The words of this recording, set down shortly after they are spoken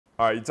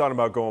All right, you're talking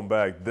about going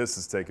back. This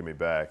is taking me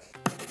back.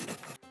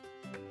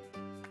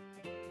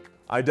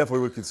 I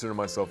definitely would consider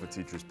myself a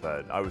teacher's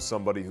pet. I was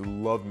somebody who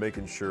loved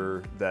making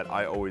sure that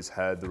I always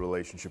had the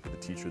relationship with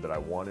the teacher that I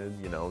wanted,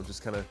 you know,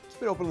 just kind of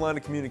keep an open line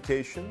of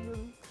communication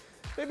and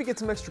maybe get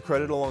some extra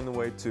credit along the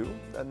way too.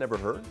 That never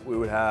hurt. We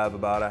would have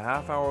about a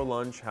half-hour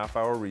lunch,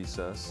 half-hour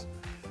recess.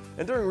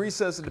 And during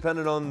recess, it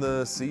depended on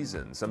the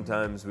season.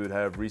 Sometimes we would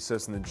have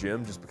recess in the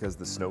gym just because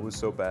the snow was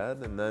so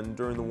bad. And then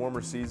during the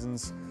warmer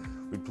seasons,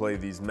 we'd play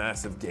these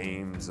massive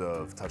games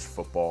of touch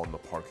football in the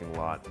parking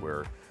lot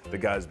where the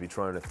guys would be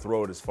trying to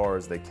throw it as far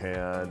as they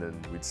can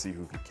and we'd see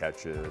who could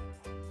catch it.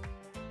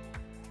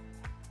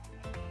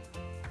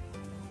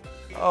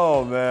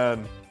 Oh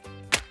man.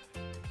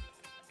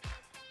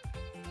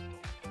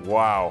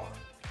 Wow.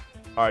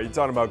 All right, you're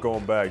talking about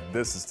going back.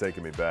 This is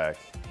taking me back.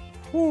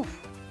 Whew.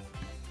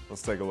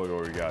 Let's take a look at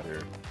what we got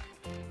here.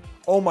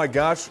 Oh my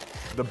gosh,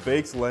 the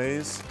baked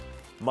Lays.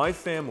 My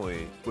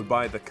family would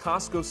buy the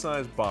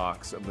Costco-sized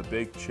box of the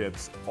baked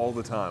chips all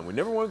the time. We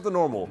never went with the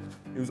normal.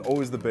 It was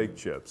always the baked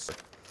chips.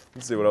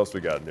 Let's see what else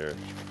we got in here.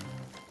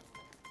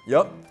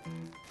 Yep,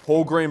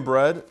 whole grain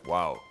bread.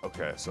 Wow,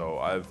 okay, so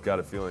I've got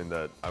a feeling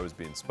that I was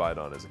being spied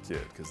on as a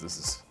kid because this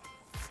is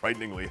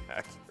frighteningly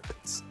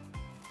accurate.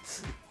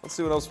 Let's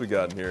see what else we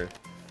got in here.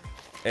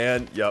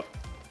 And yep,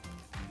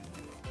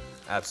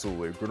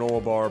 absolutely,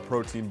 granola bar,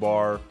 protein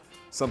bar,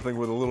 something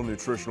with a little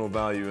nutritional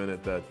value in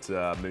it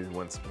that maybe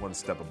one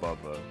step above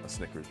a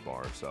Snickers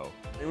bar. So,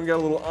 and we got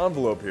a little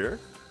envelope here.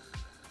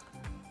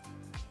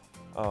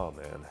 Oh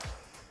man.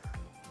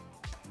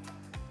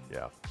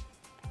 Yeah.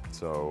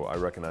 So I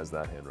recognize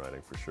that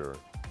handwriting for sure.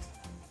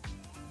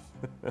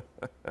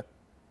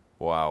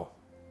 Wow.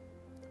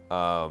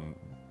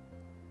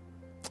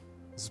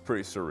 This is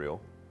pretty surreal.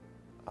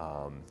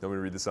 Want me to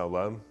read this out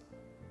loud?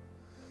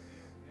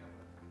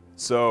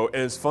 So,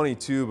 and it's funny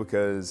too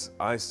because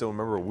I still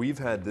remember we've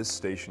had this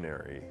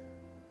stationery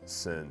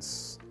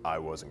since I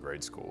was in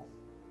grade school.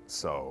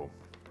 So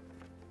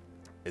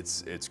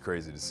it's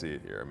crazy to see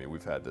it here. I mean,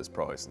 we've had this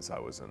probably since I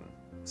was in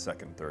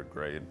second, third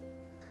grade.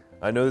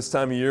 I know this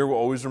time of year will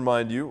always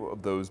remind you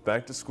of those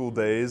back to school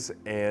days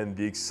and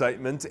the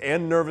excitement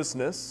and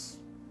nervousness.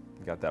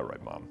 You got that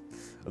right, Mom.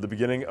 At the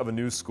beginning of a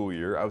new school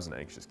year, I was an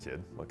anxious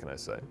kid, what can I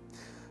say?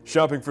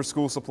 Shopping for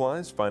school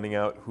supplies, finding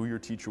out who your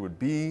teacher would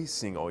be,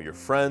 seeing all your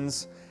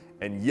friends,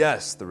 and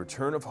yes, the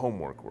return of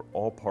homework were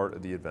all part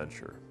of the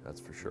adventure, that's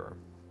for sure.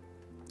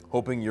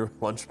 Hoping your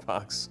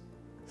lunchbox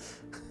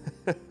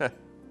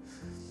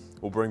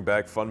will bring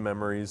back fun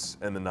memories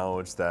and the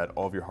knowledge that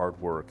all of your hard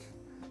work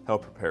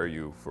helped prepare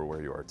you for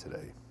where you are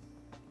today.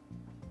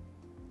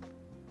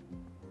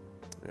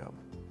 Yeah.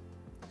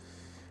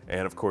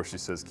 And of course she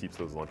says keeps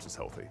those lunches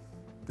healthy.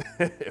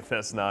 If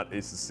that's not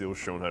a Cecile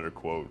Schoenheider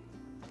quote,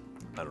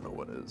 I don't know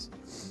what is.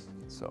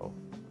 So,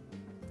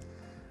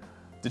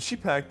 did she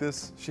pack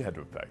this? She had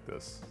to have packed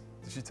this.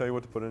 Did she tell you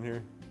what to put in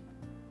here?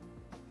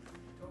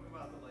 She told me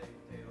about the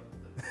laked potatoes.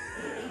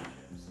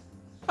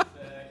 The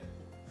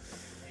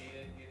chips.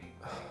 Hated getting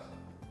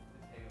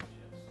potato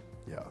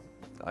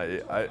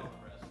chips.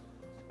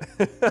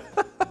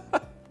 Yeah,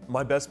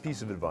 my best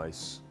piece of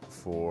advice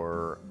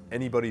for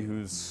anybody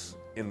who's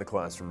in the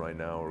classroom right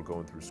now or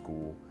going through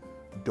school,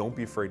 don't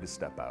be afraid to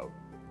step out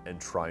and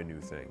try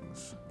new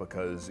things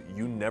because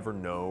you never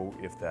know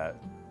if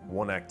that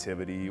one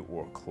activity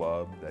or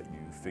club that you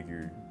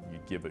figured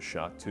you'd give a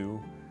shot to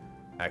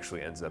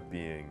actually ends up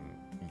being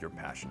your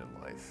passion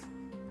in life.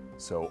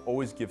 So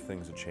always give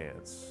things a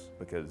chance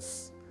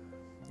because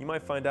you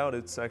might find out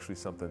it's actually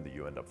something that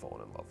you end up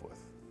falling in love with.